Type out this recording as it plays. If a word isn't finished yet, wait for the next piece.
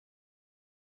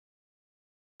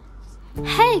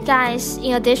Hey guys,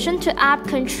 in addition to app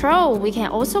control, we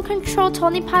can also control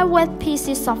TonyPi with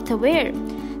PC software.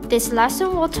 This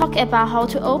lesson will talk about how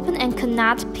to open and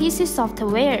connect PC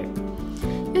software.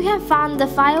 You can find the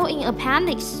file in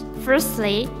appendix.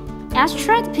 Firstly,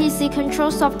 extract PC control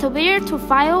software to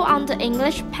file on the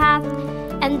English path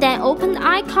and then open the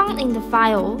icon in the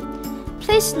file.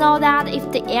 Please note that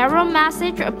if the error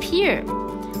message appears,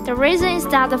 the reason is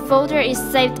that the folder is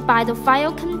saved but the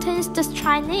file contains the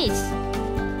Chinese.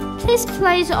 Please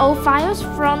place all files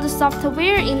from the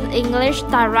software in the English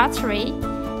directory.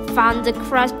 Find the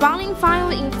corresponding file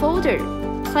in folder.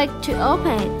 Click to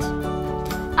open it.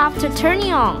 After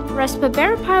turning on,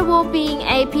 Raspberry Pi will be in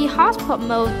AP hotspot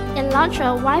mode and launch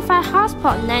a Wi-Fi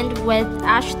hotspot named with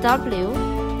HW.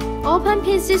 Open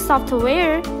PC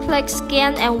software, click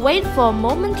Scan and wait for a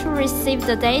moment to receive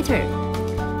the data.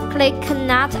 Click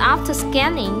Connect after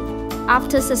scanning.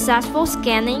 After successful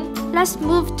scanning, let's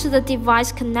move to the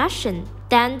device connection.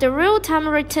 Then the real-time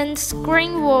return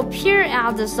screen will appear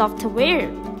at the software.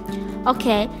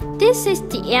 Okay, this is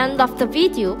the end of the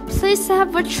video. Please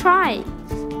have a try.